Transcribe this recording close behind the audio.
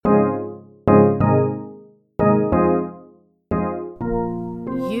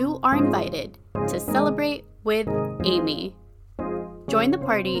are invited to celebrate with Amy. Join the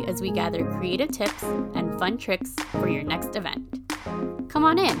party as we gather creative tips and fun tricks for your next event. Come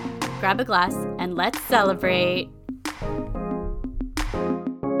on in, grab a glass, and let's celebrate.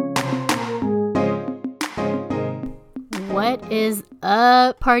 What is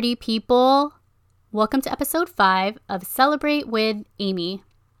up, party people? Welcome to episode 5 of Celebrate with Amy.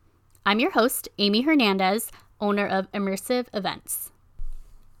 I'm your host, Amy Hernandez, owner of Immersive Events.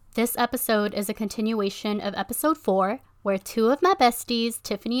 This episode is a continuation of episode 4, where 2 of my besties,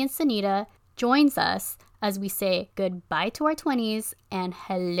 Tiffany and Sanita, joins us as we say goodbye to our 20s and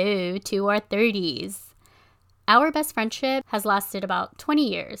hello to our 30s. Our best friendship has lasted about 20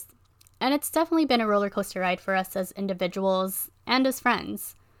 years, and it's definitely been a roller coaster ride for us as individuals and as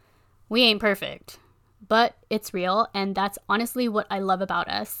friends. We ain't perfect, but it's real, and that's honestly what I love about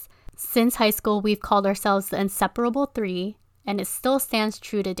us. Since high school, we've called ourselves the Inseparable Three, and it still stands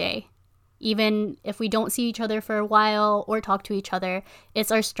true today. Even if we don't see each other for a while or talk to each other, it's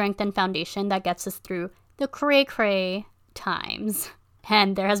our strength and foundation that gets us through the cray-cray times.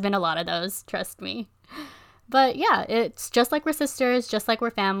 And there has been a lot of those, trust me. But yeah, it's just like we're sisters, just like we're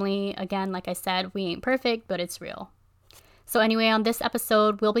family. Again, like I said, we ain't perfect, but it's real. So anyway, on this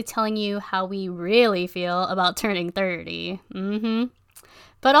episode, we'll be telling you how we really feel about turning 30.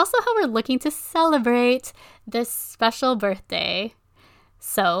 But also how we're looking to celebrate this special birthday.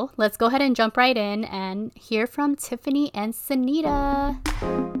 So let's go ahead and jump right in and hear from Tiffany and Sanita.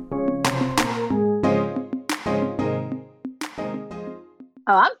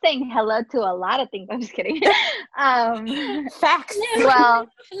 Oh, I'm saying hello to a lot of things. I'm just kidding. Facts. Well,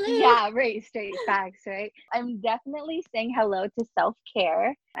 yeah, right. Straight facts, right? I'm definitely saying hello to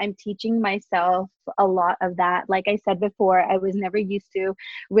self-care. I'm teaching myself a lot of that. Like I said before, I was never used to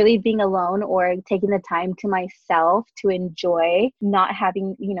really being alone or taking the time to myself to enjoy not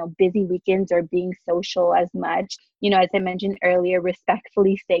having, busy weekends or being social as much. As I mentioned earlier,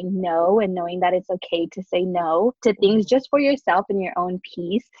 respectfully saying no and knowing that it's okay to say no to things just for yourself and your own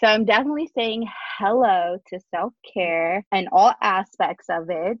peace. So I'm definitely saying hello to self-care and all aspects of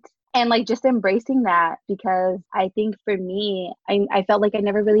it. And just embracing that, because I think for me, I felt like I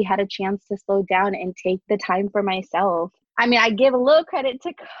never really had a chance to slow down and take the time for myself. I mean, I give a little credit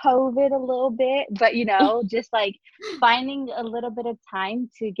to COVID a little bit, but just finding a little bit of time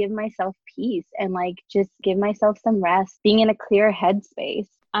to give myself peace and just give myself some rest, being in a clear headspace.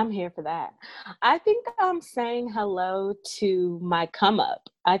 I'm here for that. I think I'm saying hello to my come up.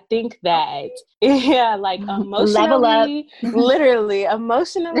 I think that, emotionally, level up. literally,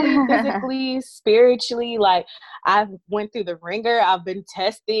 emotionally, physically, spiritually, I've went through the ringer. I've been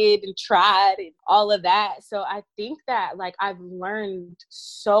tested and tried and all of that. So I think that I've learned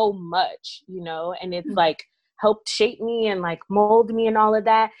so much, and it's helped shape me and mold me and all of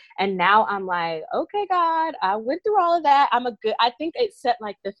that. And now I'm okay, God, I went through all of that. I think it set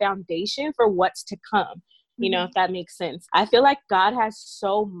the foundation for what's to come, if that makes sense. I feel like God has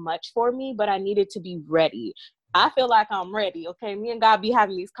so much for me, but I needed to be ready. I feel like I'm ready. Okay. Me and God be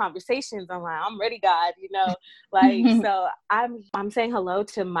having these conversations. I'm ready, God, so I'm saying hello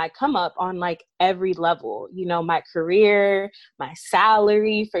to my come up on every level, my career, my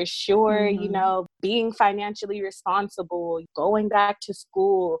salary for sure, being financially responsible, going back to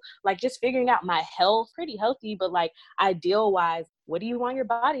school, just figuring out my health, pretty healthy, but ideal wise, what do you want your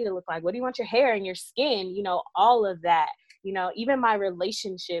body to look like? What do you want your hair and your skin? All of that. Even my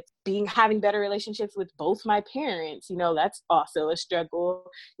relationships, having better relationships with both my parents, that's also a struggle,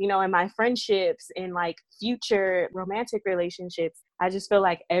 and my friendships and future romantic relationships. I just feel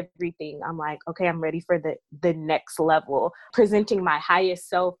everything, I'm okay, I'm ready for the next level, presenting my highest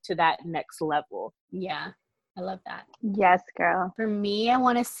self to that next level. Yeah. I love that. Yes, girl. For me, I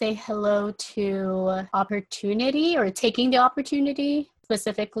want to say hello to opportunity, or taking the opportunity,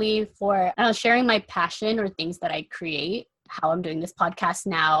 specifically for sharing my passion or things that I create. How I'm doing this podcast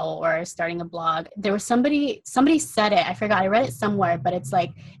now or starting a blog. There was somebody said it, I forgot, I read it somewhere, but it's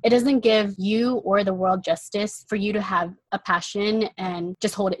it doesn't give you or the world justice for you to have a passion and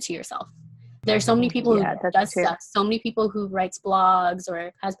just hold it to yourself. There's so many people who does stuff, so many people who writes blogs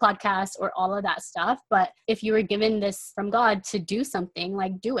or has podcasts or all of that stuff. But if you were given this from God to do something,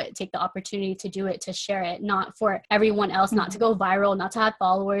 do it. Take the opportunity to do it, to share it, not for everyone else, not to go viral, not to have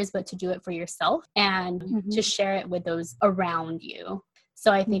followers, but to do it for yourself and to share it with those around you.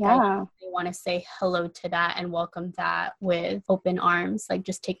 So I think I want to say hello to that and welcome that with open arms,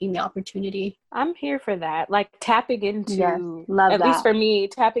 just taking the opportunity. I'm here for that. Like tapping Yes, into, love at least that. for me,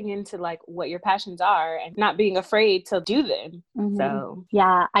 tapping into like what your passions are and not being afraid to do them. Hmm. So,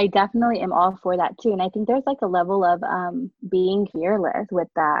 Yeah, I definitely am all for that too. And I think there's like a level of being fearless with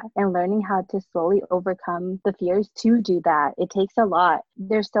that and learning how to slowly overcome the fears to do that. It takes a lot.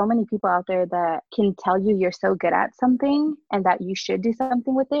 There's so many people out there that can tell you you're so good at something and that you should do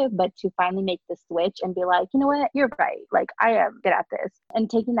something with it, but to finally make the switch and be like, you know what, you're right. Like I am good at this. And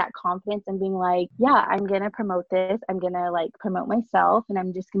taking that confidence and being like, yeah, I'm gonna promote this. I'm gonna like promote myself and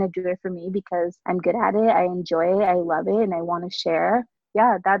I'm just gonna do it for me because I'm good at it. I enjoy it. I love it and I want to share.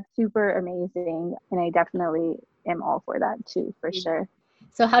 Yeah, that's super amazing. And I definitely am all for that too, for sure.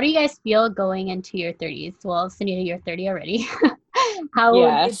 So how do you guys feel going into your 30s? Well, Sunita, you're 30 already. How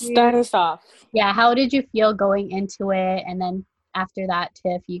yeah, did start you, us off. yeah, how did you feel going into it? And then after that,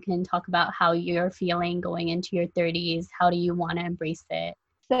 Tiff, you can talk about how you're feeling going into your 30s. How do you want to embrace it?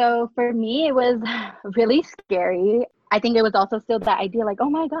 So for me, it was really scary. I think it was also still that idea like, oh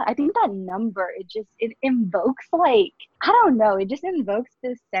my God, I think that number, it invokes like, I don't know, it just invokes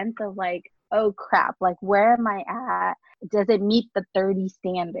this sense of like, oh crap, like where am I at? Does it meet the 30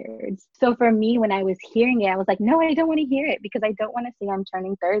 standards? So for me, when I was hearing it, I was like, no, I don't want to hear it because I don't want to say I'm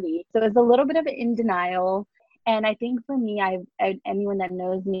turning 30. So it's a little bit of in denial. And I think for me, anyone that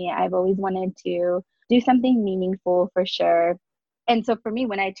knows me, I've always wanted to do something meaningful for sure. And so for me,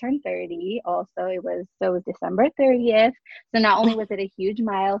 when I turned 30, also it was December 30th. So not only was it a huge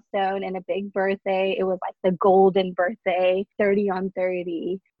milestone and a big birthday, it was like the golden birthday, 30 on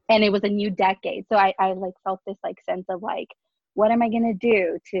 30. And it was a new decade. So I like felt this like sense of like, what am I gonna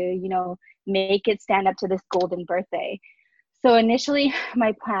do to, make it stand up to this golden birthday? So initially,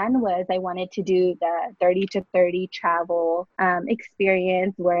 my plan was I wanted to do the 30 to 30 travel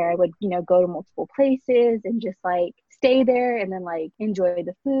experience where I would, go to multiple places and just like stay there and then like enjoy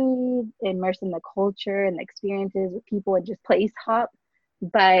the food, immerse in the culture and the experiences with people and just place hop.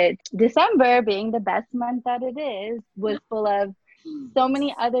 But December, being the best month that it is, was full of so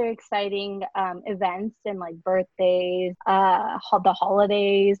many other exciting events and like birthdays, the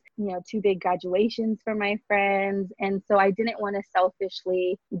holidays, two big graduations for my friends. And so I didn't want to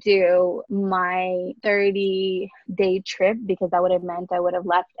selfishly do my 30-day trip because that would have meant I would have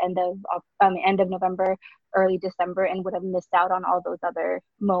left end of November, early December, and would have missed out on all those other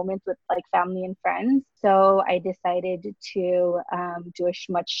moments with like family and friends. So I decided to do a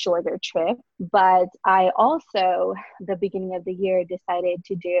much shorter trip. But I also, the beginning of the year, decided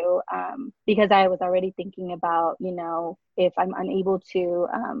to do, because I was already thinking about, if I'm unable to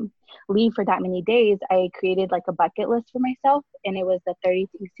leave for that many days, I created like a bucket list for myself. And it was the 30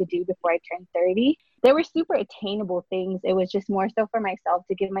 things to do before I turned 30. They were super attainable things. It was just more so for myself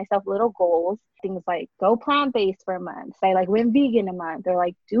to give myself little goals. Things like go plant-based for a month, say like went vegan a month, or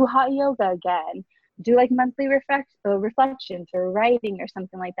like do hot yoga again, do like monthly reflections or writing or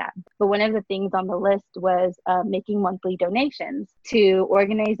something like that. But one of the things on the list was making monthly donations to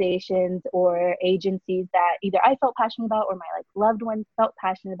organizations or agencies that either I felt passionate about or my like loved ones felt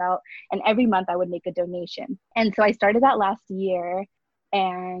passionate about. And every month I would make a donation. And so I started that last year.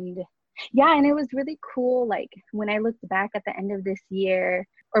 And yeah, and it was really cool. Like when I looked back at the end of this year,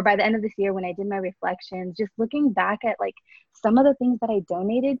 or by the end of this year, when I did my reflections, just looking back at like some of the things that I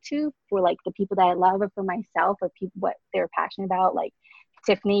donated to for like the people that I love or for myself or people what they were passionate about. Like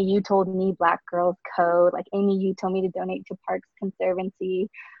Tiffany, you told me Black Girls Code. Like Amy, you told me to donate to Parks Conservancy.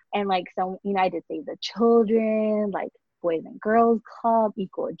 And like so, I did Save the Children, like Boys and Girls Club,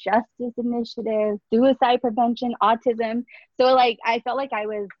 Equal Justice Initiative, suicide prevention, autism. So like I felt like I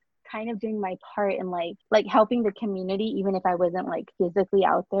was kind of doing my part in like helping the community even if I wasn't like physically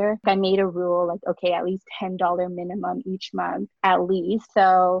out there. I made a rule like, okay, at least $10 minimum each month at least.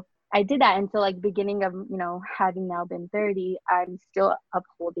 So I did that until like beginning of, having now been 30, I'm still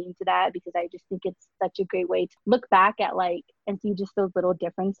upholding to that because I just think it's such a great way to look back at like and see just those little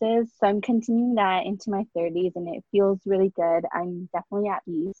differences. So I'm continuing that into my 30s and it feels really good. I'm definitely at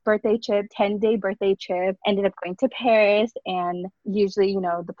ease. Birthday trip, 10-day birthday trip, ended up going to Paris, and usually,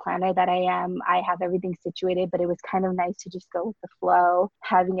 the planner that I am, I have everything situated, but it was kind of nice to just go with the flow,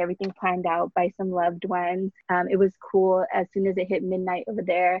 having everything planned out by some loved ones. It was cool. As soon as it hit midnight over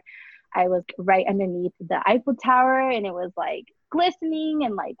there, I was right underneath the Eiffel Tower and it was like glistening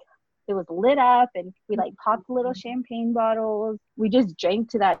and like it was lit up and we like popped little champagne bottles. We just drank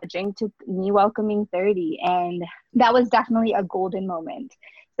to me welcoming 30. And that was definitely a golden moment.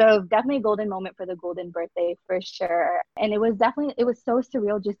 So definitely a golden moment for the golden birthday for sure. And it was so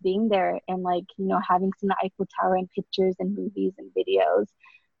surreal just being there and like, having seen the Eiffel Tower in pictures and movies and videos.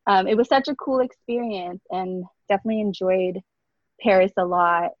 It was such a cool experience and definitely enjoyed Paris a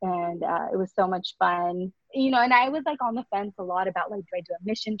lot, and it was so much fun. And I was like on the fence a lot about like, do I do a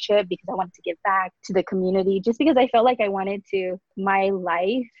mission trip because I wanted to give back to the community, just because I felt like I wanted to, my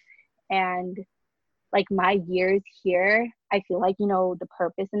life and like my years here, I feel like, the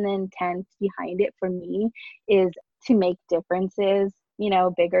purpose and the intent behind it for me is to make differences,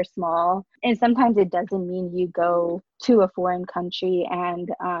 big or small. And sometimes it doesn't mean you go to a foreign country and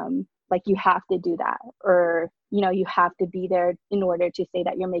like you have to do that, or, you have to be there in order to say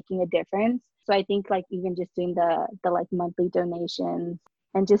that you're making a difference. So I think like even just doing the like monthly donations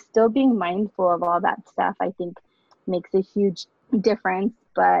and just still being mindful of all that stuff, I think makes a huge difference.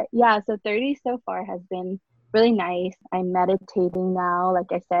 But yeah, so 30 so far has been really nice. I'm meditating now.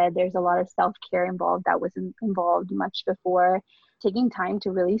 Like I said, there's a lot of self-care involved that wasn't involved much before. Taking time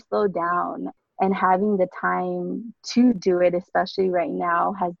to really slow down and having the time to do it, especially right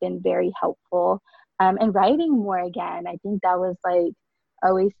now, has been very helpful. And writing more again, I think that was like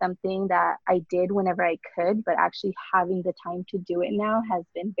always something that I did whenever I could, but actually having the time to do it now has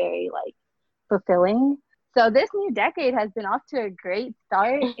been very like fulfilling. So this new decade has been off to a great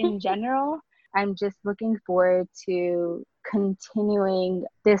start in general. I'm just looking forward to continuing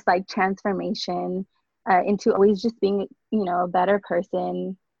this like transformation into always just being, a better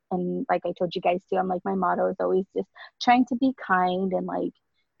person. And like I told you guys too, I'm like, my motto is always just trying to be kind and like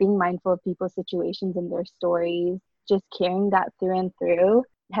being mindful of people's situations and their stories. Just carrying that through and through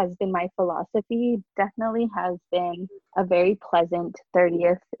has been my philosophy. Definitely has been a very pleasant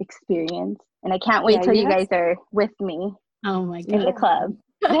 30th experience. And I can't wait till you guys are with me. Oh my God. In the club.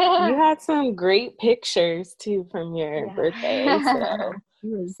 You had some great pictures too from your birthday. So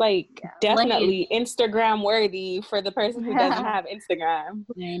it was like definitely Instagram worthy for the person who doesn't have Instagram.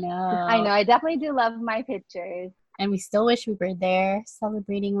 I know. I definitely do love my pictures. And we still wish we were there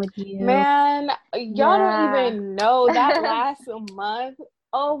celebrating with you. Man, y'all don't even know that last month.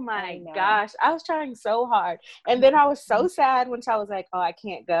 Oh my gosh. I was trying so hard. And then I was so sad when I was like, oh, I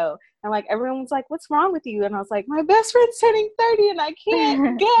can't go. And like everyone was like, what's wrong with you? And I was like, my best friend's turning 30 and I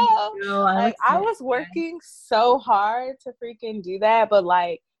can't go. No, I was working so hard to freaking do that. But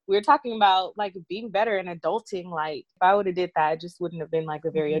like we were talking about like being better and adulting. Like if I would have did that, it just wouldn't have been like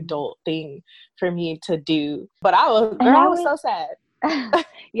a very adult thing for me to do. But I was so sad.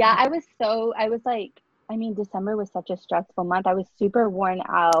 Yeah, I was like, December was such a stressful month. I was super worn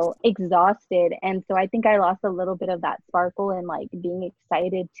out, exhausted. And so I think I lost a little bit of that sparkle and like being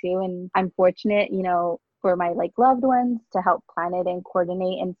excited too. And I'm fortunate, for my like loved ones to help plan it and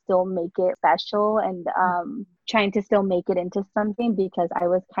coordinate and still make it special and trying to still make it into something, because I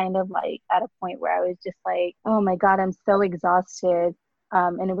was kind of like at a point where I was just like, oh my God, I'm so exhausted.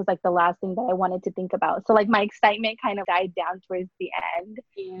 And it was like the last thing that I wanted to think about. So like my excitement kind of died down towards the end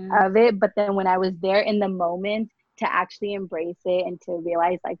of it. But then when I was there in the moment to actually embrace it and to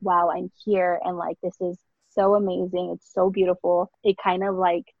realize like, wow, I'm here and like, this is so amazing. It's so beautiful. It kind of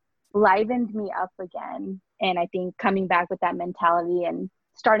like livened me up again. And I think coming back with that mentality and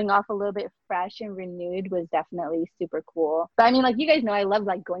starting off a little bit fresh and renewed was definitely super cool. But like you guys know, I love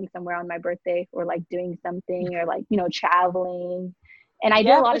like going somewhere on my birthday or like doing something or like, traveling. And I do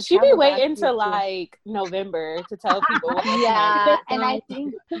a lot of travel. She be waiting till like November to tell people what and I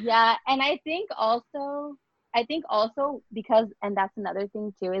think also because, and that's another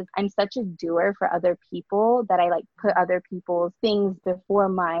thing too, is I'm such a doer for other people that I like put other people's things before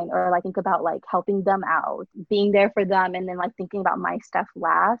mine, or like think about like helping them out, being there for them, and then like thinking about my stuff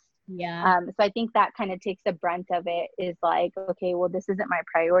last. So I think that kind of takes the brunt of it, is like, okay, well, this isn't my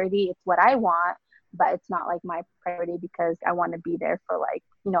priority. It's what I want, but it's not like my priority because I want to be there for like,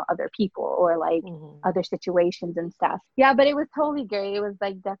 other people or like other situations and stuff. Yeah, but it was totally great. It was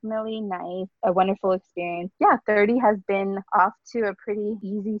like definitely nice, a wonderful experience. Yeah, 30 has been off to a pretty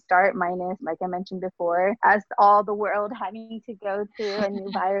easy start, minus, like I mentioned before, as all the world having to go through a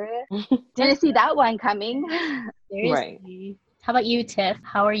new virus. Didn't see that one coming. Right. How about you, Tiff?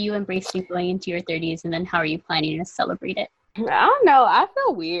 How are you embracing going into your 30s, and then how are you planning to celebrate it? I don't know. I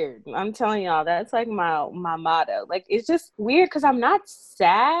feel weird. I'm telling y'all, that's like my motto. Like, it's just weird because I'm not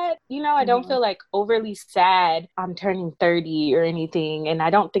sad. I don't feel like overly sad I'm turning 30 or anything. And I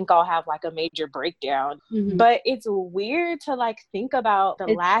don't think I'll have like a major breakdown. But it's weird to like think about the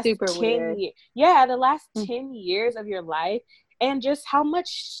last 10 years. Yeah, the last 10 years of your life. And just how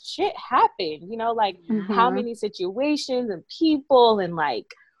much shit happened, like how many situations and people and like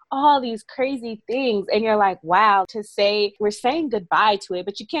all these crazy things. And you're like, wow, to say we're saying goodbye to it,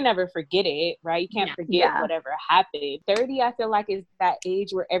 but you can't ever forget it, right? You can't forget whatever happened. 30, I feel like, is that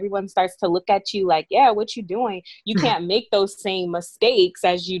age where everyone starts to look at you like, yeah, what you doing? You can't make those same mistakes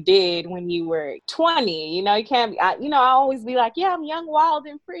as you did when you were 20. You know, you can't, I always be like, yeah, I'm young, wild,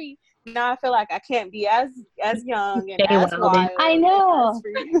 and free. Now I feel like I can't be as young and as wild. I know.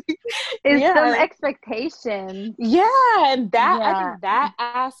 It's some expectations. Yeah, and that I think that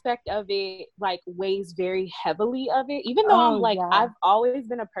aspect of it like weighs very heavily of it. Even though I'm like I've always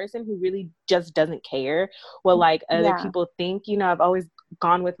been a person who really just doesn't care what like other people think. You know, I've always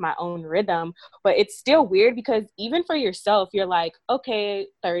gone with my own rhythm, but it's still weird because even for yourself, you're like, okay,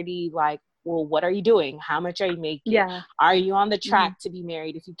 30, like, well, what are you doing? How much are you making? Are you on the track to be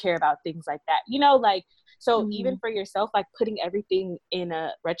married if you care about things like that? You know, like, so even for yourself, like putting everything in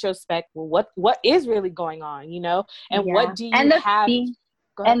a retrospect, well, what is really going on, you know? And what do you have?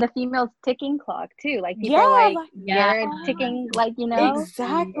 And the female's ticking clock too. Like people are like, you're ticking, like, you know?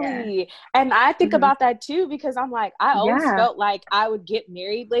 Exactly. Yeah. And I think about that too, because I'm like, I always felt like I would get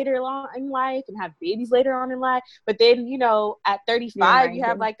married later on in life and have babies later on in life. But then, you know, at 35, you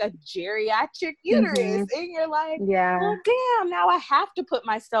have like a geriatric uterus and you're like, well, damn, now I have to put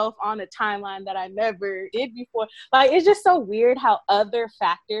myself on a timeline that I never did before. Like, it's just so weird how other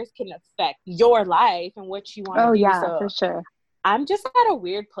factors can affect your life and what you want to do. Yeah, for sure. I'm just at a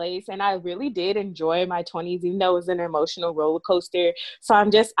weird place, and I really did enjoy my 20s, even though it was an emotional roller coaster. So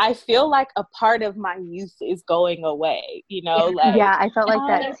I feel like a part of my youth is going away, you know? Like, I felt like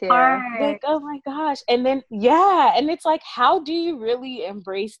that too. Like, oh my gosh. And then, and it's like, how do you really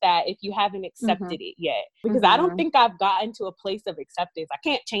embrace that if you haven't accepted it yet? Because I don't think I've gotten to a place of acceptance. I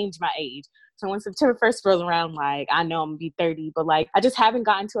can't change my age. So when September 1st rolls around, like, I know I'm going to be 30, but like, I just haven't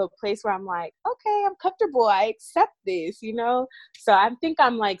gotten to a place where I'm like, okay, I'm comfortable. I accept this, you know? So I think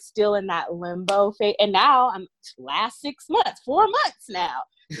I'm like still in that limbo phase. And now I'm last 6 months, 4 months now,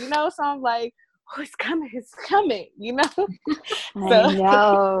 you know? So I'm like, oh, it's coming, you know? I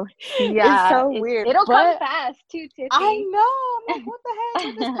know. Yeah. It's so weird. It'll come fast too, Tiffy. I know. I'm like, what the heck?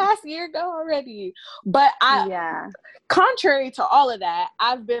 Where this past year go already? But contrary to all of that,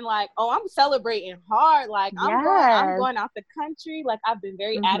 I've been like, oh, I'm celebrating hard. Like, I'm going out the country. Like, I've been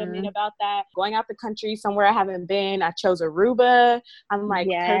very adamant about that. Going out the country somewhere I haven't been. I chose Aruba. I'm like,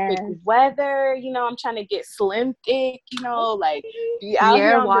 perfect weather. You know, I'm trying to get slim thick, you know, like, be out You're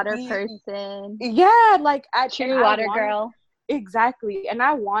here a on water the beach. Person. Yeah, like true water girl. Exactly. And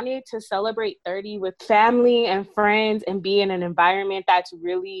I wanted to celebrate 30 with family and friends and be in an environment that's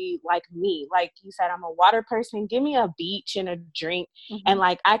really like me. Like you said, I'm a water person. Give me a beach and a drink and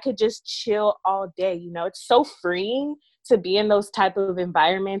like I could just chill all day. You know, it's so freeing to be in those type of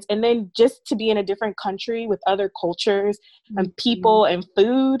environments, and then just to be in a different country with other cultures and people and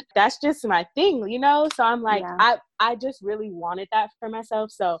food. That's just my thing, you know? So I'm like, I just really wanted that for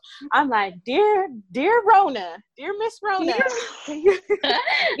myself. So I'm like, dear Rona, dear Miss Rona, can you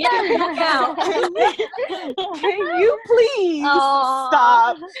please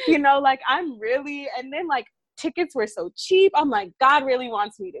stop? You know, like I'm really, and then like tickets were so cheap. I'm like, God really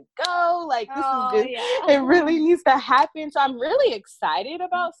wants me to go. Like, this is good. It really needs to happen. So I'm really excited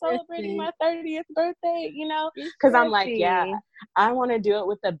about celebrating my 30th birthday, you know, because I'm like, I want to do it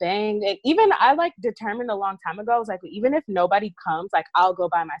with a bang. And even I like determined a long time ago, I was like, even if nobody comes, like I'll go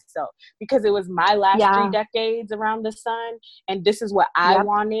by myself, because it was my last 3 decades around the sun. And this is what I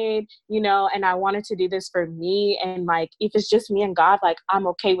wanted, you know, and I wanted to do this for me. And like, if it's just me and God, like, I'm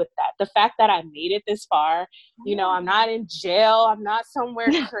okay with that. The fact that I made it this far, you know, I'm not in jail. I'm not somewhere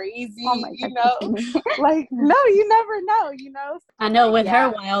crazy, you know, like, no, you never know, you know. I know, with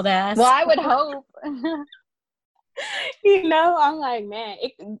her wild ass. Well, I would hope. You know, I'm like, man,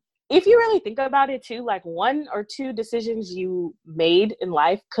 if you really think about it too, like 1 or 2 decisions you made in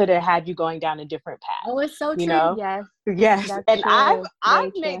life could have had you going down a different path. Oh, it's so true. Know? Yes. That's and true.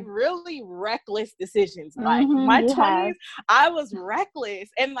 I've made really reckless decisions. Like my 20s, I was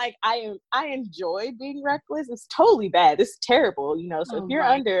reckless, and like I enjoy being reckless. It's totally bad. It's terrible, you know. So if you're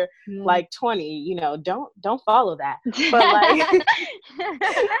under like 20, you know, don't follow that.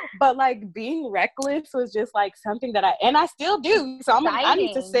 But like being reckless was just like something that I still do. So I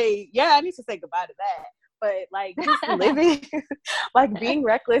need to say goodbye to that. But like just living, like being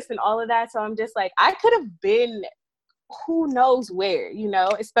reckless and all of that. So I'm just like, I could have been who knows where, you know,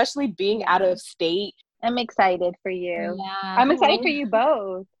 especially being out of state. I'm excited for you. Yeah. I'm excited for you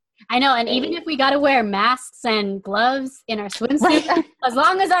both. I know. And even if we got to wear masks and gloves in our swimsuits, as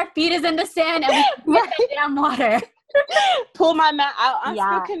long as our feet is in the sand and we can get that damn water. Pull my mat out. I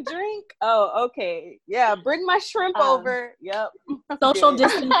Yeah. still can drink. Oh, okay. Yeah, bring my shrimp over. Yep. Social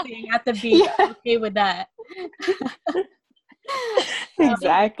distancing at the beach. Yeah. I'm okay with that.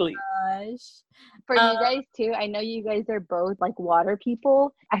 Exactly. Oh, gosh. For you guys too, I know you guys are both like water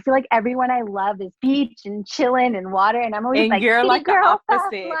people. I feel like everyone I love is beach and chilling and water, and I'm always And like, you're city like the girl, fast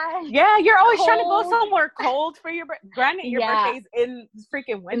opposite. life, Yeah, you're always trying to go cold. somewhere cold for your granted your Yeah. birthday's in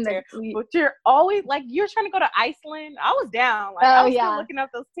freaking In the- winter, but you're always like you're trying to go to Iceland. I was down. Like Oh, I was still yeah. looking up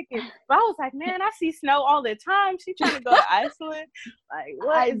those tickets. But I was like, man, I see snow all the time. She trying to go to Iceland. Like,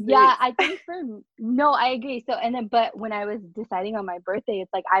 what is Yeah, this? I think no, I agree. So, and then, but when I was deciding on my birthday,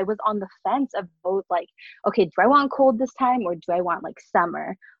 it's like I was on the fence of both, like, okay, do I want cold this time or do I want like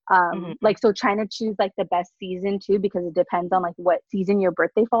summer? Like, so trying to choose like the best season too, because it depends on like what season your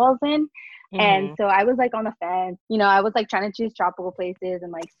birthday falls in. And so I was like on the fence, you know, I was like trying to choose tropical places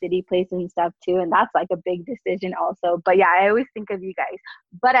and like city places and stuff too. And that's like a big decision also. But yeah, I always think of you guys.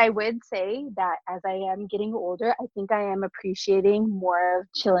 But I would say that as I am getting older, I think I am appreciating more of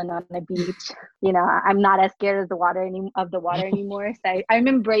chilling on the beach. You know, I'm not as scared of the water anymore. So I'm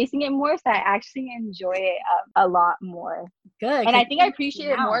embracing it more. So I actually enjoy it a lot more. Good. And I think I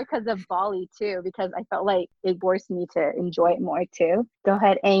appreciate it more because of Bali too, because I felt like it forced me to enjoy it more too. Go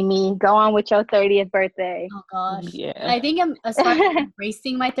ahead, Amy. Go on with your 30th birthday. Oh gosh. Yeah. I think as far as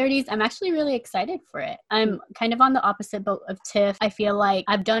embracing my 30s, I'm actually really excited for it. I'm kind of on the opposite boat of Tiff. I feel like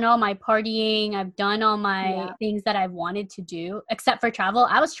I've done all my partying. I've done all my things that I've wanted to do, except for travel.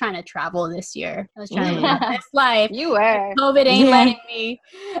 I was trying to travel this year. I was trying to live this life. You were. COVID ain't letting me.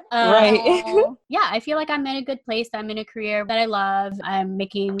 Right. Yeah, I feel like I'm in a good place. I'm in a career that I love. I'm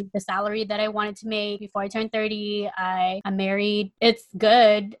making the salary that I wanted to make before I turned 30. I'm married. It's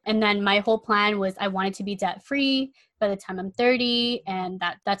good. And then my whole plan was I wanted to be debt free by the time I'm 30, and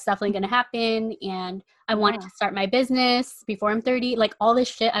that's definitely going to happen. And I wanted to start my business before I'm 30. Like all this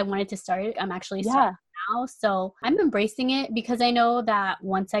shit I wanted to start, I'm actually starting now. So I'm embracing it because I know that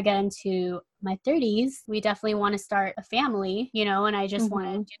once I get into my 30s, we definitely want to start a family, you know, and I just want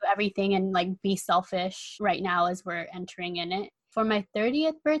to do everything and like be selfish right now as we're entering in it. For my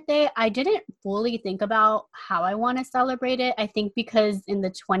 30th birthday, I didn't fully think about how I want to celebrate it. I think because in the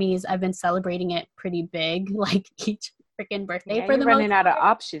 20s, I've been celebrating it pretty big, like each freaking birthday for the running most out of part.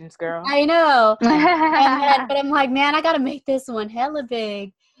 options, girl. I know. But I'm like, man, I got to make this one hella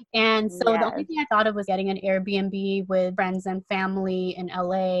big. And so the only thing I thought of was getting an Airbnb with friends and family in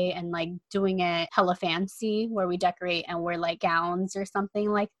LA and like doing it hella fancy where we decorate and wear like gowns or something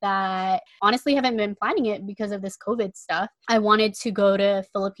like that. Honestly, haven't been planning it because of this COVID stuff. I wanted to go to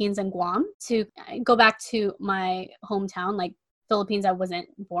Philippines and Guam to go back to my hometown, like Philippines I wasn't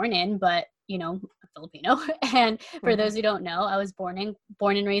born in, but you know, a Filipino. And for those who don't know, I was born and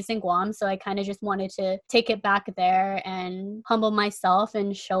raised in Guam. So I kind of just wanted to take it back there and humble myself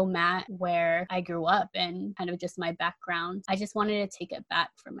and show Matt where I grew up and kind of just my background. I just wanted to take it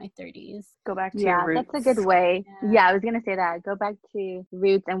back for my 30s. Go back to your roots. That's a good way. Yeah, I was going to say that. Go back to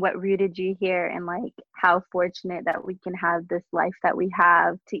roots and what rooted you here, and like how fortunate that we can have this life that we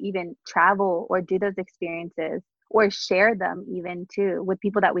have to even travel or do those experiences, or share them even too with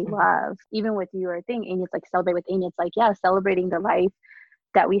people that we love. Even with your thing, Amy, it's like celebrate with Amy. It's like, yeah, celebrating the life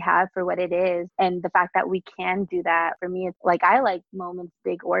that we have for what it is. And the fact that we can do that, for me, it's like, I like moments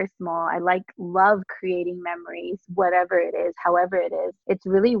big or small. I love creating memories, whatever it is, however it is. It's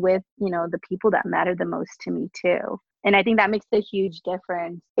really with, you know, the people that matter the most to me too. And I think that makes a huge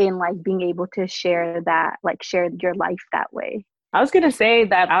difference in like being able to share that, like share your life that way. I was going to say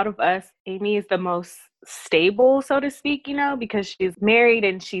that out of us, Amy is the most stable, so to speak, you know, because she's married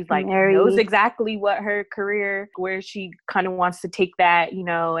and she's like knows exactly what her career, where she kind of wants to take that, you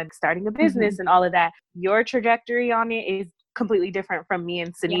know, and starting a business and all of that. Your trajectory on it is completely different from me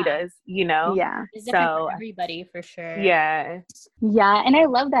and Sunita's, you know? Yeah. It's different for everybody for sure. Yeah. Yeah. And I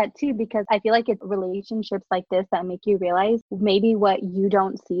love that too, because I feel like it's relationships like this that make you realize maybe what you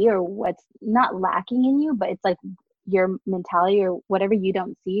don't see or what's not lacking in you, but it's like your mentality or whatever you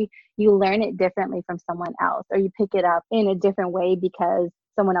don't see, you learn it differently from someone else, or you pick it up in a different way because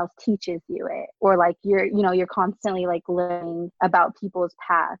someone else teaches you it, or like you're constantly like learning about people's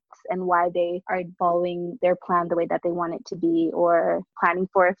paths and why they are following their plan the way that they want it to be, or planning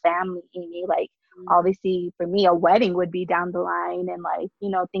for a family. Like obviously for me, a wedding would be down the line and like,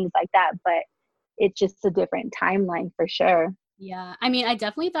 you know, things like that, but it's just a different timeline for sure. Yeah. I mean, I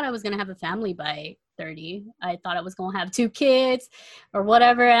definitely thought I was going to have a family by 30. I thought I was going to have 2 kids or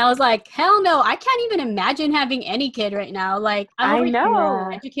whatever. And I was like, hell no, I can't even imagine having any kid right now. Like, I'm I over know.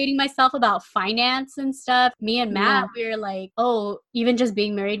 here educating myself about finance and stuff. Me and Matt, we were like, oh, even just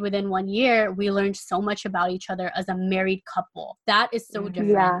being married within 1 year, we learned so much about each other as a married couple. That is so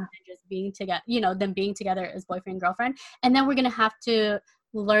different than just being together, you know, than being together as boyfriend and girlfriend. And then we're going to have to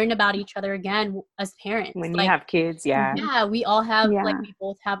learn about each other again as parents. When you have kids, yeah, we all have like, we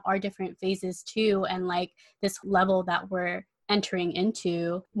both have our different phases too, and like this level that we're entering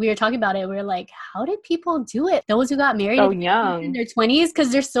into. We were talking about it, we were like, how did people do it, those who got married so young in their 20s,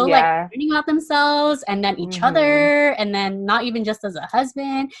 because they're still like learning about themselves and then each other, and then not even just as a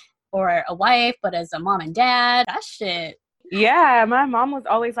husband or a wife, but as a mom and dad. That shit. Yeah, my mom was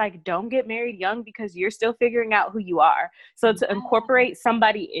always like, don't get married young because you're still figuring out who you are. So to incorporate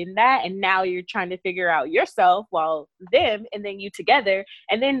somebody in that, and now you're trying to figure out yourself while them and then you together,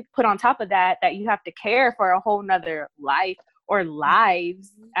 and then put on top of that you have to care for a whole nother life or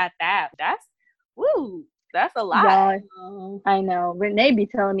lives at that. That's a lot. Yeah, I know. Renee be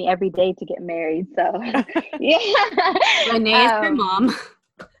telling me every day to get married. So yeah. Renee is her mom.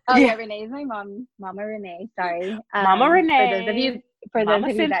 Oh yeah, Renee is my mom, Mama Renee. Sorry, Mama Renee. For Mama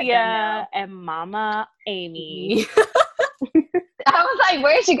those of you that Cynthia, don't know, and Mama Amy. I was like,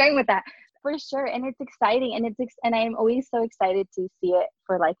 where is she going with that? For sure, and it's exciting, and and I'm always so excited to see it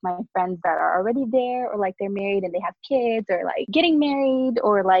for like my friends that are already there, or like they're married and they have kids, or like getting married,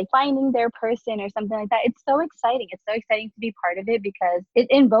 or like finding their person or something like that. It's so exciting. It's so exciting to be part of it because it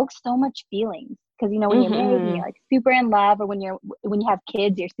invokes so much feelings. Because, you know, when you're married and you're like super in love, or when you have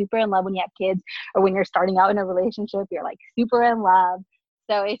kids, you're super in love when you have kids, or when you're starting out in a relationship, you're like super in love.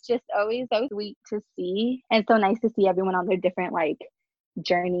 So it's just always so sweet to see, and so nice to see everyone on their different like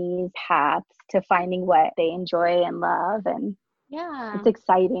journeys, paths to finding what they enjoy and love, and it's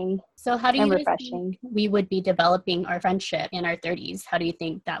exciting. So how do you refreshing think we would be developing our friendship in our 30s? How do you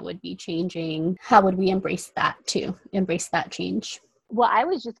think that would be changing? How would we embrace that change? Well, I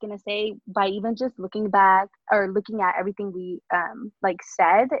was just going to say, by even just looking back or looking at everything we like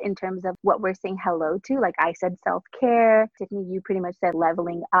said in terms of what we're saying hello to, like I said, self-care. Tiffany, you pretty much said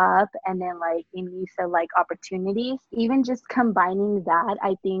leveling up. And then like Amy, you said like opportunities. Even just combining that,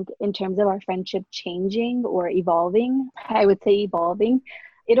 I think in terms of our friendship changing or evolving, I would say evolving,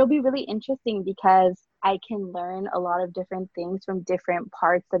 it'll be really interesting because I can learn a lot of different things from different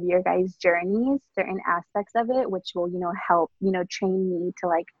parts of your guys' journeys, certain aspects of it, which will, you know, help, you know, train me to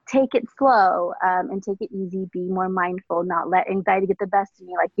like take it slow and take it easy, be more mindful, not let anxiety get the best of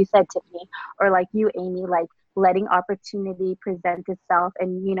me, like you said, Tiffany, or like you, Amy, like letting opportunity present itself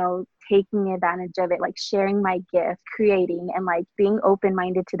and, you know, taking advantage of it, like sharing my gift, creating, and like being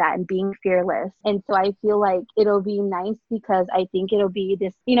open-minded to that and being fearless. And so I feel like it'll be nice because I think it'll be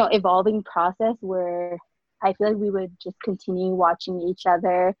this, you know, evolving process where I feel like we would just continue watching each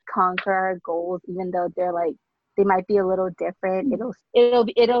other conquer our goals, even though they're like, they might be a little different.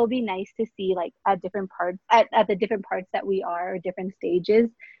 It'll be nice to see like at different parts, at the different parts that we are, or different stages.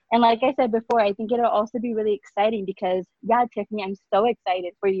 And like I said before, I think it'll also be really exciting because, yeah, Tiffany, I'm so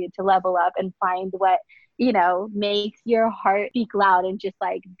excited for you to level up and find what, you know, makes your heart speak loud and just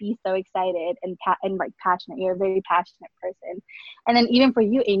like be so excited and like passionate. You're a very passionate person. And then even for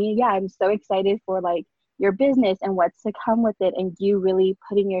you, Amy, yeah, I'm so excited for like your business and what's to come with it, and you really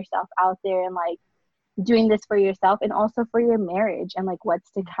putting yourself out there and like doing this for yourself and also for your marriage and like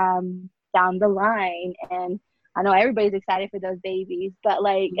what's to come down the line. And I know everybody's excited for those babies, but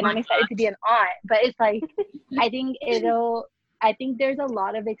like, and I'm excited to be an aunt, but it's like, I think there's a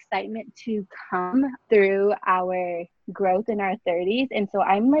lot of excitement to come through our growth in our 30s. And so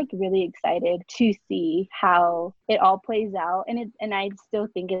I'm like really excited to see how it all plays out. And I still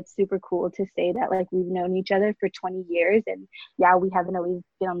think it's super cool to say that like we've known each other for 20 years, and yeah, we haven't always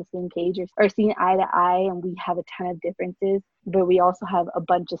been on the same page or seen eye to eye, and we have a ton of differences, but we also have a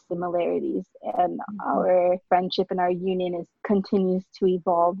bunch of similarities, and our friendship and our union continues to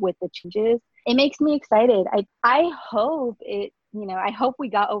evolve with the changes. It makes me excited. I hope it, you know, I hope we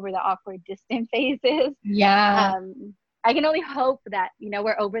got over the awkward distant phases. Yeah. I can only hope that, you know,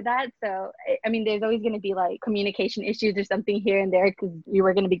 we're over that. So, I mean, there's always going to be like communication issues or something here and there because you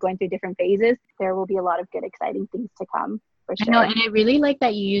were going to be going through different phases. There will be a lot of good, exciting things to come for sure. I know, and I really like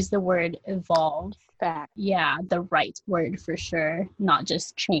that you use the word evolve. Fact. Yeah, the right word for sure. Not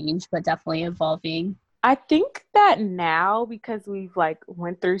just change, but definitely evolving. I think that now, because we've like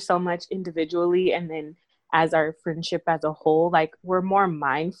went through so much individually and then as our friendship as a whole, like we're more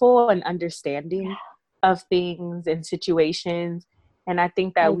mindful and understanding of things and situations. And I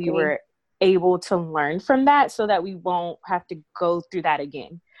think that we were able to learn from that so that we won't have to go through that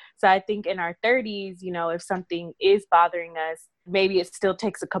again. So I think in our 30s, you know, if something is bothering us, maybe it still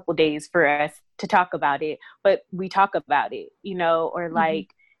takes a couple days for us to talk about it, but we talk about it, you know, or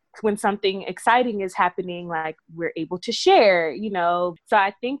like when something exciting is happening, like we're able to share, you know. So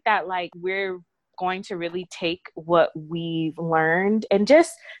I think that like we're going to really take what we've learned and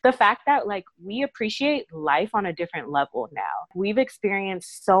just the fact that like we appreciate life on a different level now. We've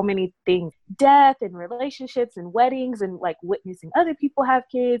experienced so many things, death and relationships and weddings and like witnessing other people have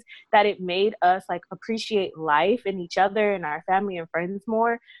kids, that it made us like appreciate life and each other and our family and friends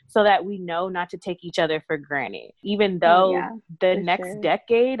more, so that we know not to take each other for granted. Even though the next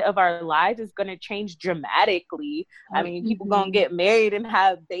decade of our lives is going to change dramatically. I mean, people going to get married and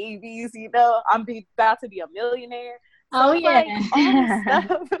have babies, you know, I'm about to be a millionaire. So like all this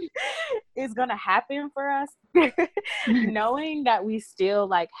stuff is gonna happen for us. Knowing that we still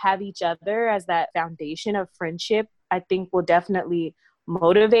like have each other as that foundation of friendship, I think will definitely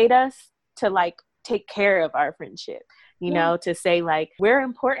motivate us to like take care of our friendship, you know, to say like we're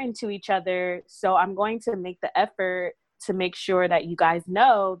important to each other, so I'm going to make the effort to make sure that you guys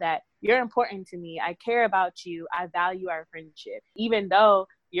know that you're important to me. I care about you. I value our friendship, even though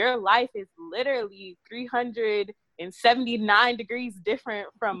your life is literally 379 degrees different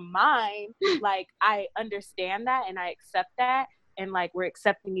from mine. Like, I understand that and I accept that. And like, we're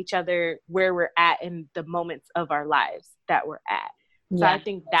accepting each other where we're at in the moments of our lives that we're at. So I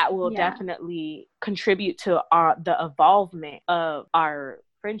think that will definitely contribute to the evolvement of our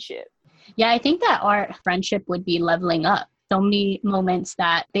friendship. Yeah, I think that our friendship would be leveling up. So many moments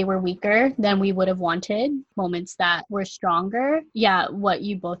that they were weaker than we would have wanted, moments that were stronger. Yeah, what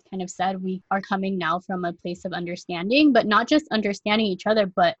you both kind of said, we are coming now from a place of understanding, but not just understanding each other,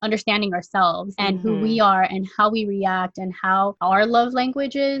 but understanding ourselves and who we are and how we react and how our love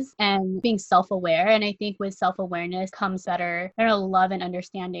language is, and being self-aware. And I think with self-awareness comes better, love and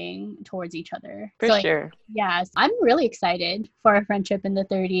understanding towards each other. For sure. Yes, I'm really excited for our friendship in the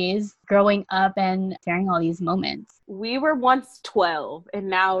 30s, growing up and sharing all these moments. We were once 12 and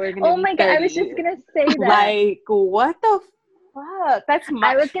now we're going to be 30. Oh my God, I was just going to say that. Like, what the fuck? That's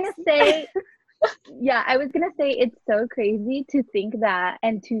my... I was going to say... Yeah, I was going to say it's so crazy to think that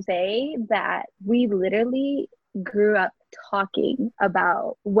and to say that we literally grew up talking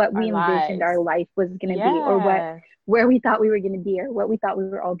about what we envisioned our life was going to be, or where we thought we were going to be, or what we thought we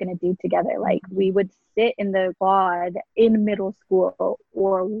were all going to do together. Like, we would sit in the quad in middle school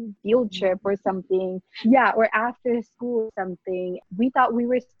or field trip or something. Yeah, or after school or something. We thought we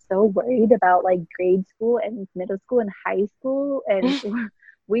were so worried about like grade school and middle school and high school, and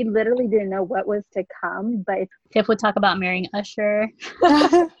we literally didn't know what was to come. But Tiff would talk about marrying Usher.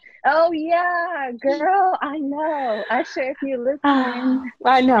 Oh yeah, girl, I know. Usher, if you're listening.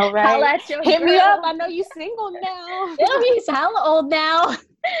 I know, right? Hit me up. I know you single now. He's hella old now.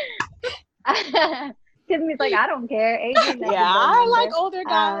 Tiffany's like, I don't care. I like older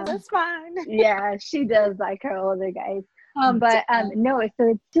guys. That's fine. Yeah, she does like her older guys. No,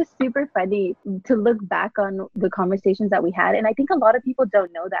 so it's just super funny to look back on the conversations that we had. And I think a lot of people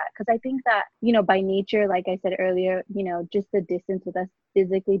don't know that, because I think that, you know, by nature, like I said earlier, you know, just the distance with us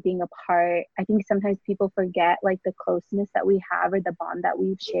physically being apart, I think sometimes people forget like the closeness that we have, or the bond that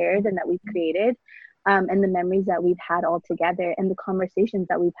we've shared and that we've created, and the memories that we've had all together, and the conversations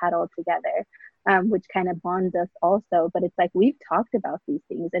that we've had all together, which kind of bonds us also. But it's like, we've talked about these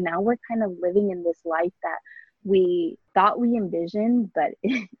things, and now we're kind of living in this life that we thought we envisioned, but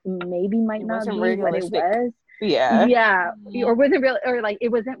it maybe might not be what it was. Yeah. Or wasn't real, or like it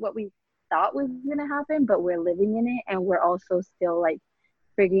wasn't what we thought was gonna happen, but we're living in it, and we're also still like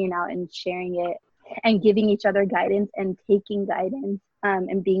figuring out and sharing it and giving each other guidance and taking guidance,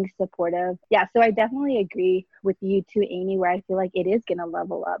 and being supportive. Yeah, so I definitely agree with you too, Amy, where I feel like it is gonna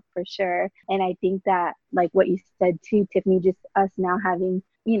level up for sure. And I think that, like what you said too, Tiffany, just us now having,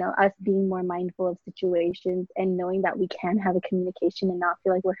 you know, us being more mindful of situations and knowing that we can have a communication and not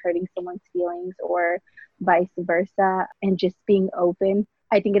feel like we're hurting someone's feelings, or vice versa, and just being open.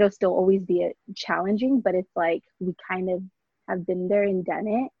 I think it'll still always be challenging, but it's like we kind of have been there and done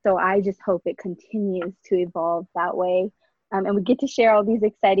it. So I just hope it continues to evolve that way. And we get to share all these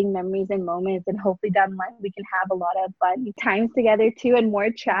exciting memories and moments, and hopefully down the line we can have a lot of fun times together too, and more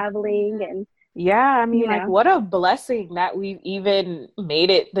traveling. And yeah, I mean, like, what a blessing that we've even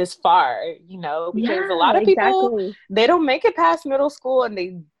made it this far, you know, because a lot of people, they don't make it past middle school, and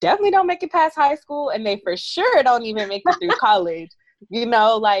they definitely don't make it past high school, and they for sure don't even make it through college, you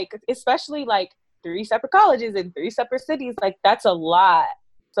know, like, especially like 3 separate colleges in 3 separate cities, like that's a lot.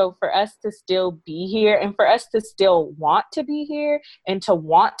 So for us to still be here, and for us to still want to be here, and to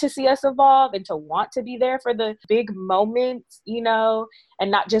want to see us evolve, and to want to be there for the big moments, you know,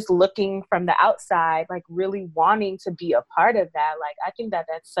 and not just looking from the outside, like really wanting to be a part of that. Like, I think that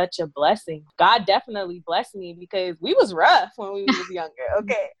that's such a blessing. God definitely blessed me because we was rough when we was younger.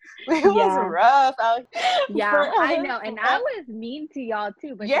 Okay. It was rough out. Yeah, I know. And I was mean to y'all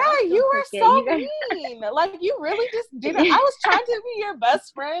too, but yeah, you were so mean. Like, you really just didn't. I was trying to be your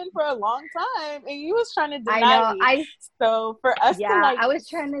best friend for a long time, and you was trying to deny me. So for us to like, I was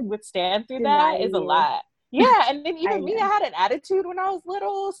trying to withstand through that is a lot. Yeah, and then even me, I had an attitude when I was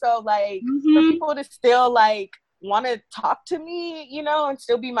little. So like, for people to still like want to talk to me, you know, and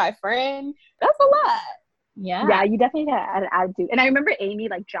still be my friend, that's a lot. Yeah, you definitely had an attitude. And I remember Amy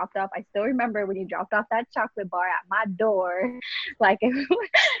like dropped off. I still remember when you dropped off that chocolate bar at my door. Like,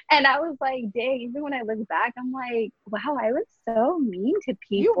 and I was like, dang, even when I look back, I'm like, wow, I was so mean to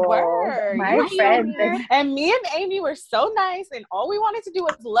people. You were. My friends. And me and Amy were so nice, and all we wanted to do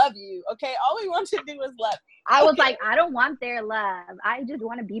was love you. Okay. All we wanted to do was love you. I was like, I don't want their love. I just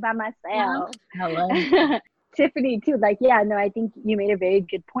want to be by myself. Hello. Tiffany too, like, yeah, no, I think you made a very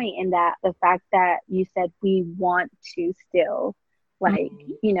good point in that the fact that you said we want to still like,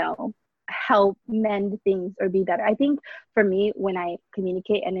 you know, help mend things or be better. I think for me, when I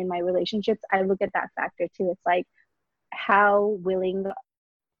communicate and in my relationships, I look at that factor too. It's like how willing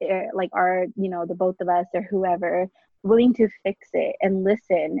like are, you know, the both of us or whoever willing to fix it and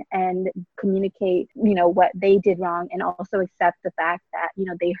listen and communicate, you know, what they did wrong, and also accept the fact that, you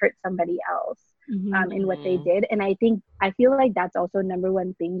know, they hurt somebody else in what they did. And I feel like that's also number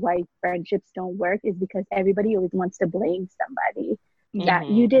one thing why friendships don't work, is because everybody always wants to blame somebody. That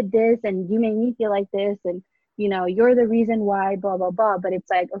you did this and you made me feel like this, and you know, you're the reason why, blah blah blah. But it's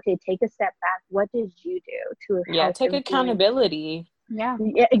like, okay, take a step back. What did you do to take accountability? Yeah,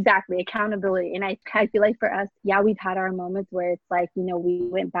 exactly. Accountability. And I feel like for us, we've had our moments where it's like, you know, we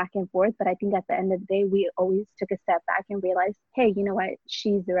went back and forth, but I think at the end of the day, we always took a step back and realized, hey, you know what,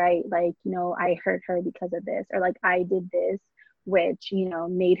 she's right. Like, you know, I hurt her because of this, or like I did this, which, you know,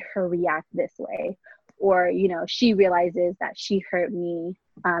 made her react this way. Or, you know, she realizes that she hurt me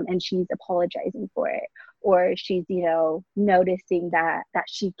and she's apologizing for it. Or she's, you know, noticing that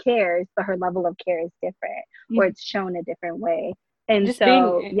she cares, but her level of care is different, or it's shown a different way. And just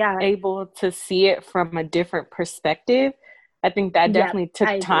so, being able to see it from a different perspective. I think that definitely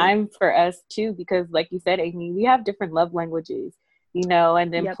took time for us too, because like you said, Amy, we have different love languages, you know,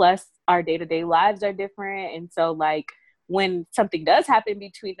 and then plus our day-to-day lives are different. And so like when something does happen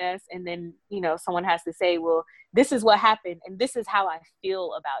between us, and then, you know, someone has to say, well, this is what happened and this is how I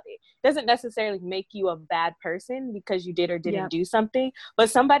feel about it, doesn't necessarily make you a bad person because you did or didn't do something, but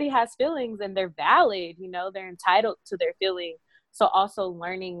somebody has feelings and they're valid, you know, they're entitled to their feelings. So also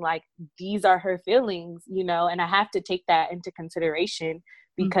learning like, these are her feelings, you know, and I have to take that into consideration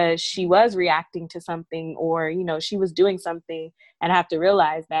because she was reacting to something, or, you know, she was doing something, and I have to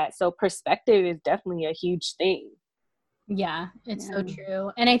realize that. So perspective is definitely a huge thing. Yeah, it's so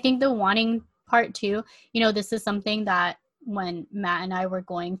true. And I think the wanting part too, you know, this is something that when Matt and I were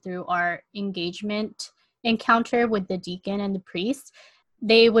going through our engagement encounter with the deacon and the priest,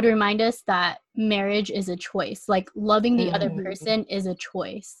 they would remind us that marriage is a choice. Like loving the other person is a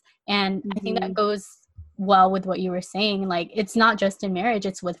choice. And I think that goes well with what you were saying. Like, it's not just in marriage,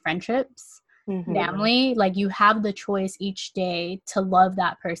 it's with friendships, family. Like, you have the choice each day to love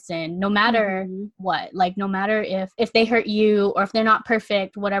that person, no matter what. Like, no matter if they hurt you or if they're not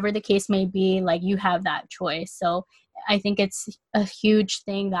perfect, whatever the case may be, like, you have that choice. So I think it's a huge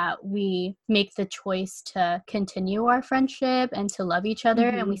thing that we make the choice to continue our friendship and to love each other,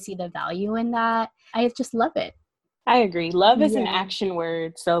 and we see the value in that. I just love it. I agree. Love is an action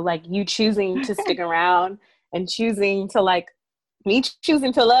word. So like, you choosing to stick around and choosing to like, me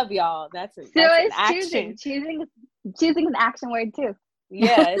choosing to love y'all. That's an action. Choosing an action word too.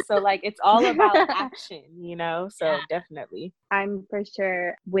 Yeah. So like, it's all about action, you know? So definitely. I'm for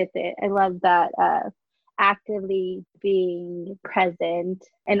sure with it. I love that actively being present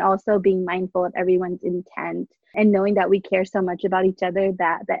and also being mindful of everyone's intent, and knowing that we care so much about each other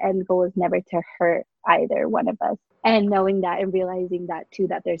that the end goal is never to hurt either one of us. And knowing that and realizing that too,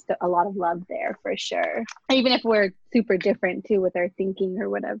 that there's a lot of love there for sure. Even if we're super different too with our thinking or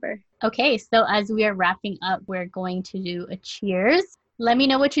whatever. Okay, so as we are wrapping up, we're going to do a cheers. Let me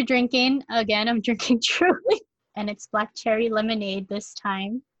know what you're drinking. Again, I'm drinking Truly, and it's black cherry lemonade this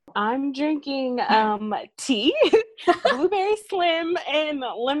time. I'm drinking tea, blueberry slim, and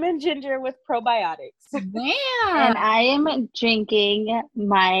lemon ginger with probiotics. Yeah. And I am drinking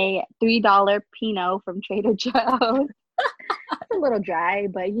my $3 Pinot from Trader Joe's. It's a little dry,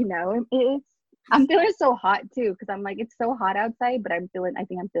 but you know, I'm feeling so hot too, because I'm like, it's so hot outside, but I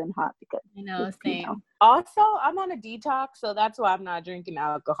think I'm feeling hot because I know, same. Also, I'm on a detox, so that's why I'm not drinking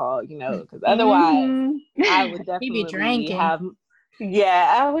alcohol, because otherwise I would definitely drinking. I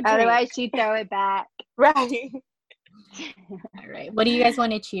would drink. Otherwise she'd throw it back. Right. All right. What do you guys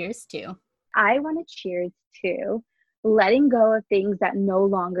want to cheers to? I want to cheers to letting go of things that no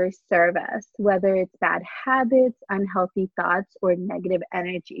longer serve us, whether it's bad habits, unhealthy thoughts, or negative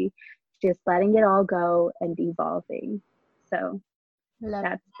energy. Just letting it all go and evolving. So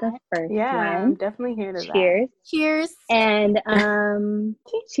that's the first one. I'm definitely here to cheers. that. Cheers. And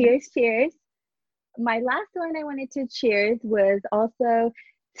cheers. My last one I wanted to cheers was also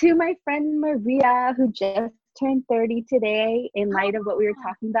to my friend Maria, who just turned 30 today, in light of what we were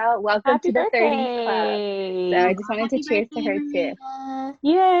talking about. Welcome Happy to the birthday. 30s Club. So I just wanted to cheers to her Maria. too.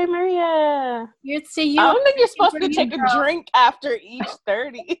 Yay, Maria. Cheers to you. I don't think you're supposed to take a drink after each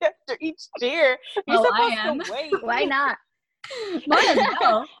 30, after each cheer. You're supposed to wait. Why not?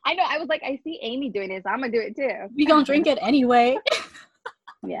 I know. I was like, I see Amy doing this. I'm going to do it too. We gonna drink it anyway.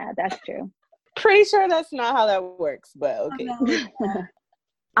 Yeah, that's true. Pretty sure that's not how that works, but okay.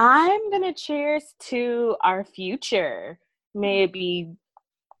 I'm going to cheers to our future. May it be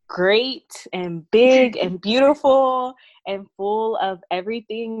great and big and beautiful and full of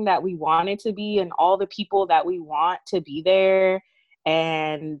everything that we want it to be and all the people that we want to be there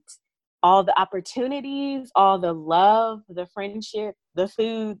and all the opportunities, all the love, the friendship, the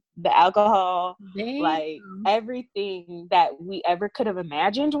food, the alcohol, like everything that we ever could have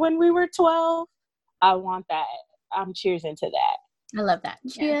imagined when we were 12. I want that. I'm cheersing to that. I love that.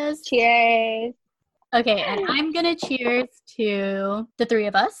 Cheers. Cheers. Okay, and I'm going to cheers to the three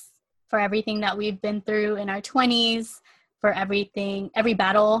of us for everything that we've been through in our 20s, for everything, every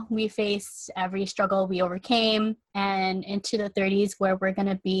battle we faced, every struggle we overcame, and into the 30s where we're going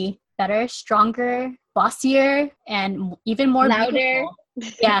to be better, stronger, bossier, and even more louder. Beautiful.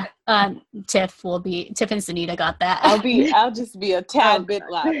 Yeah, Tiff and Sunita got that. I'll just be a tad bit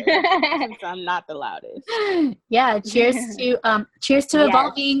louder since I'm not the loudest. Yeah, cheers to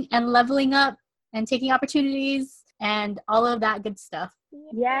evolving and leveling up and taking opportunities and all of that good stuff.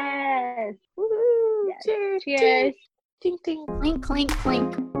 Yes. Woo-hoo. Yes. Cheers. Cheers. Ding ding. Clink clink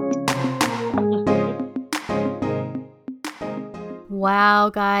clink. Wow,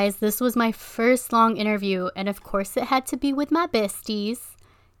 guys, this was my first long interview, and of course it had to be with my besties.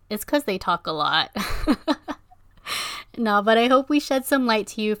 It's because they talk a lot. No, but I hope we shed some light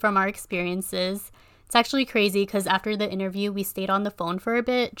to you from our experiences. It's actually crazy because after the interview, we stayed on the phone for a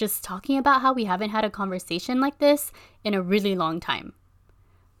bit, just talking about how we haven't had a conversation like this in a really long time.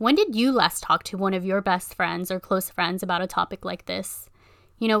 When did you last talk to one of your best friends or close friends about a topic like this?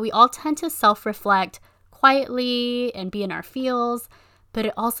 We all tend to self-reflect quietly and be in our feels, but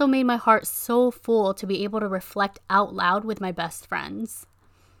it also made my heart so full to be able to reflect out loud with my best friends.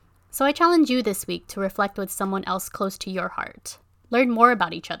 So I challenge you this week to reflect with someone else close to your heart, learn more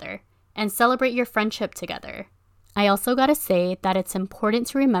about each other, and celebrate your friendship together. I also gotta say that it's important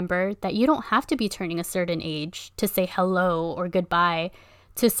to remember that you don't have to be turning a certain age to say hello or goodbye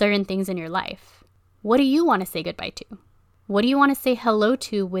to certain things in your life. What do you want to say goodbye to? What do you want to say hello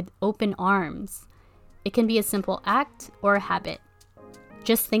to with open arms? It can be a simple act or a habit.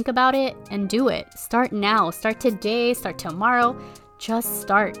 Just think about it and do it. Start now. Start today. Start tomorrow. Just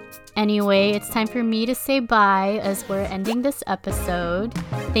start. Anyway, it's time for me to say bye as we're ending this episode.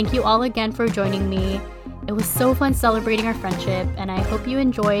 Thank you all again for joining me. It was so fun celebrating our friendship, and I hope you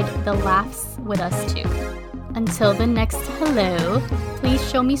enjoyed the laughs with us too. Until the next hello, please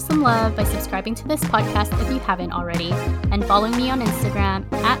show me some love by subscribing to this podcast if you haven't already, and follow me on Instagram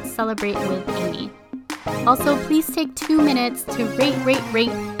 @CelebrateWithAmy. Also, please take 2 minutes to rate,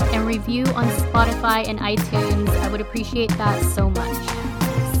 and review on Spotify and iTunes. I would appreciate that so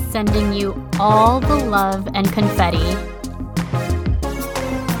much. Sending you all the love and confetti.